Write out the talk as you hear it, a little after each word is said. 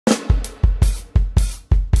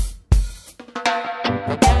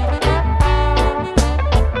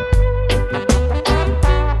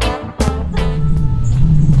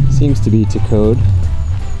Seems to be to code.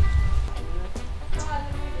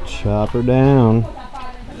 Chop her down.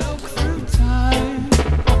 Look through time,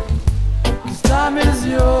 'cause time is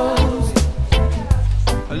yours.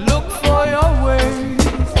 Look for your ways,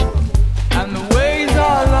 and the ways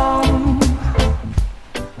are long.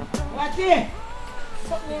 What's it?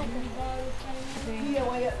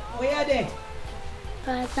 Where are they?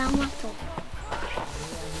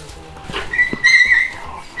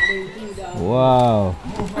 Wow.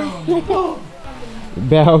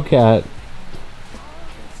 Bellcat.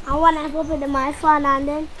 I want to put my father and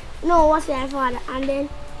then what's your father and then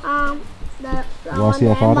What's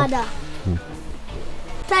your father? Mother.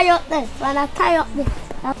 Tie up this. When I tie up this.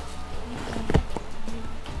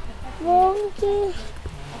 Okay.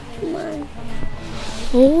 Man.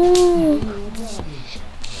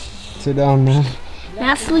 Sit down, man.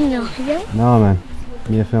 Now swing now, yeah? No, man.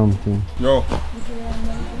 Me a film team. Yo.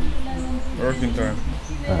 Working time.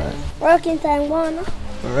 Alright. Working time, one.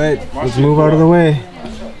 Alright, let's move out of the way.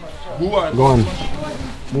 Go on.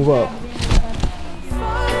 Move up.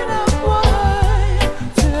 Find out why,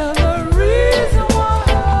 tell the reason why.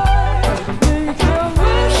 Make your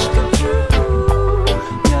wish come true.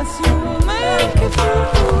 Yes, you will make it through.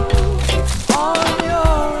 On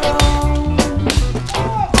your own,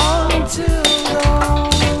 until dawn.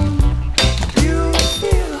 You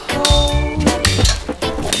feel whole.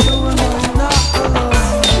 You are not alone.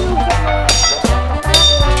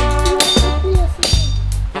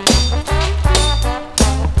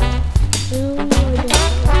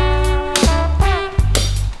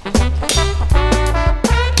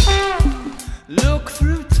 Look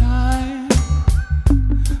through time,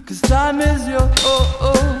 'cause time is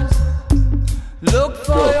yours. Look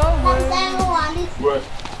for your way. What?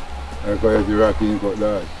 I call it the rocking cut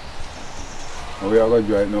that. And we are going to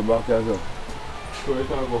drive no back here, so. So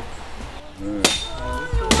it's all go.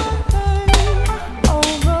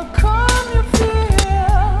 Overcome your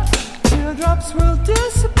fear. Teardrops will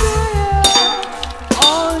disappear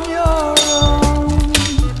on your own.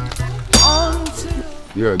 Until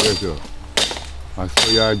Yeah, that's all. I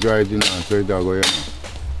saw you are driving now, so it's all go here now.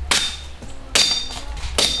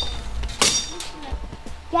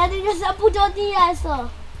 Yeah, they just put out the ice.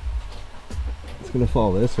 It's gonna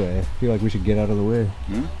fall this way. I feel like we should get out of the way.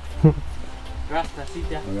 Rasta, sit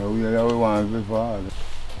down. And we want it before. Alright,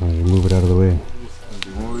 move it out of the way.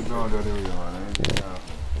 Move it down the other way, man.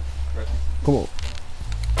 Come on.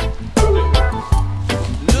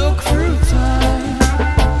 look through time.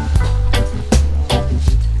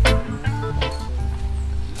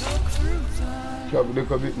 Look through time. Chop a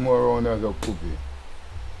little bit more around as a cookie.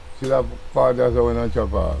 See that part that's when I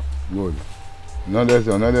chop off? Good. No, that's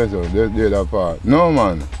so, no, that's so. There's that part. No,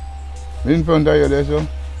 man. In front of you, that's so.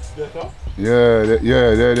 Yeah,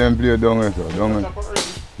 they them play down there, so. Down there.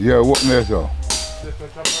 Yeah, walk there, so.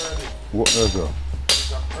 Walk there, so.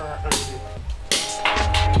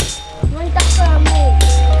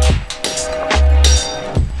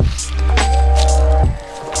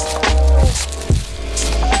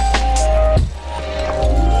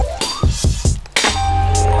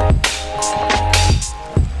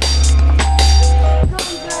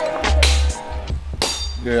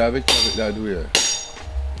 Yeah, I bet you have it that way.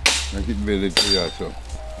 Make it build it to you, so.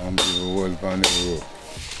 And people hold on the rope.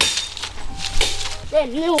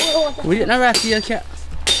 We didn't wrap the cat.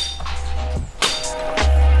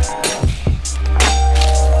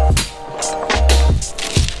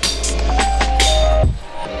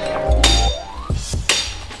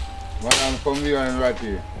 Madam, come here and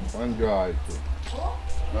Ratty. One draw it too.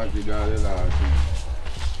 Ratty draw the last thing.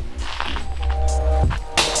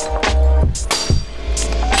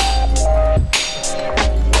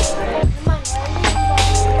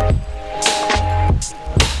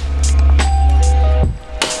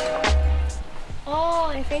 Oh,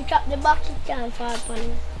 if you drop the box, it can't fall upon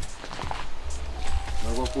it.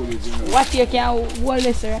 Now go pull it in there. What you can hold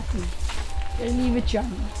this, right? You leave it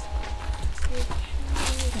strong.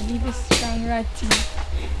 Leave it strong, Ratty.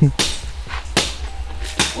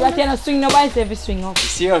 Ratty, no swing no bicycle if you swing up.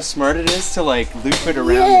 See how smart it is to like loop it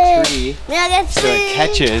around the tree so it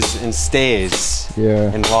catches and stays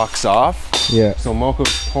and walks off? Yeah. So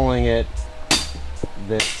Mokko's pulling it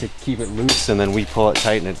to keep it loose, and then we pull it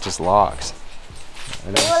tight and it just locks.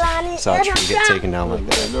 I never saw a tree get taken down like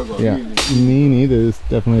that. Yeah. Me neither. It's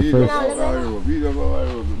definitely a first.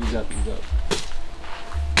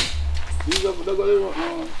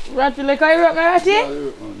 Ratty, like I rock my Ratty?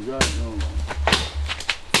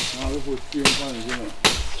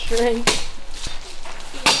 Straight.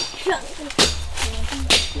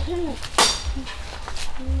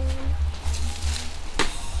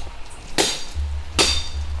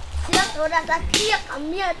 So that's a cake and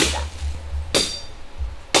milk.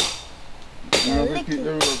 You have to keep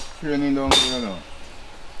the road training down here now.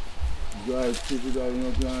 Drive, keep it out,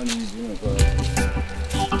 you can't eat, you know.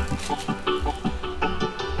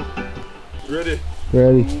 Ready?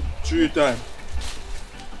 Ready. 3 times.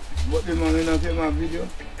 What the man not take my video?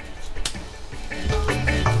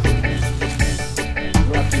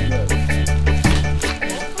 Rock it there.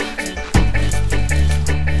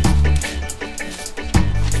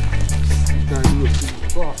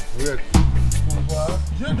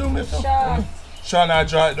 You do me so. Sean, I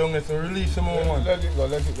draw it down, so release some more one. Let it go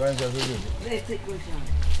and just release it. Let it go,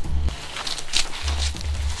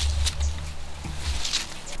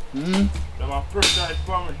 Sean. Them are pressure it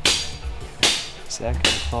for me. Is that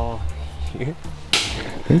gonna fall here? I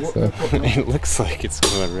think so. It looks like it's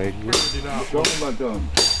going right here. Come on, down.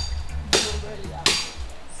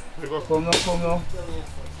 Come now, come now.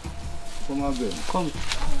 Come on, Ben. Come.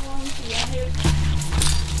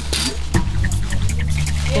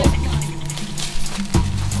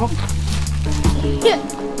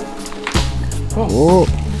 Oh.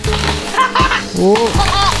 Oh.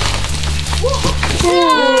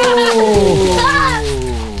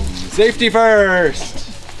 Safety first!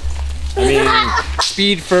 I mean,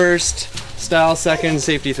 speed first, style second,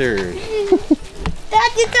 safety third.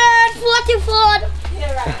 33rd, 44th,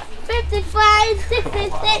 55,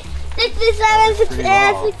 66, 67,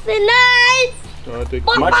 68, 69.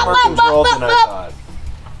 Much more controlled than I thought.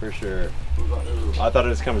 For sure. I thought it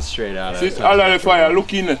was coming straight out of it. All of the fire,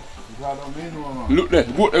 look in it. Look there,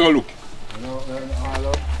 go there, look.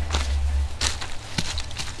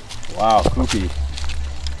 Wow, Coopy.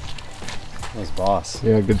 That was boss.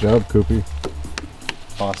 Yeah, good job, Coopy.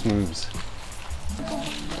 Boss moves.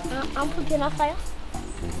 I'm putting a fire.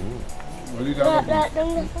 What is that?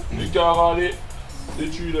 You can't hold it. The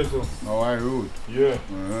tree there, so. Oh, I root. Yeah.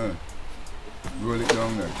 Roll it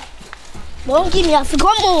down there. Don't give me a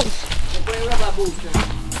cigar move.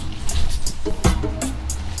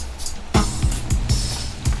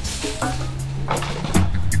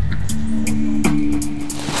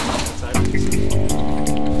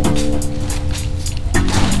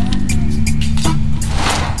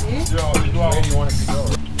 Where do you want it to go?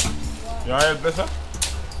 You want it better? I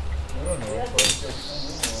don't know. I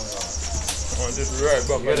want this right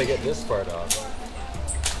back. You gotta get this part off.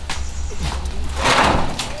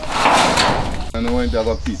 I know when to have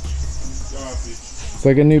a pit. It's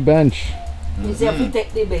like a new bench. You say if you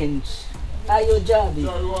take the bench, are you jobby?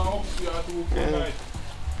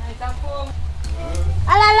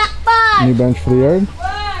 New bench for the yard.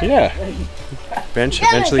 Yeah. Bench,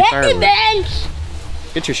 eventually Get the firewood. bench.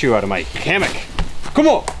 Get your shoe out of my hammock. Come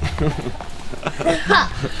on!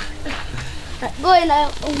 Go in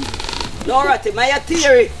there. Laura, my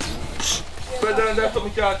theory. But then that's what we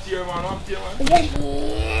can't tear, man. I'm tear, man.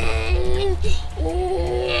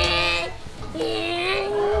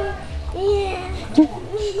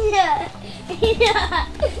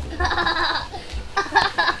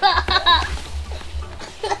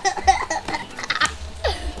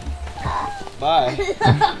 Bye.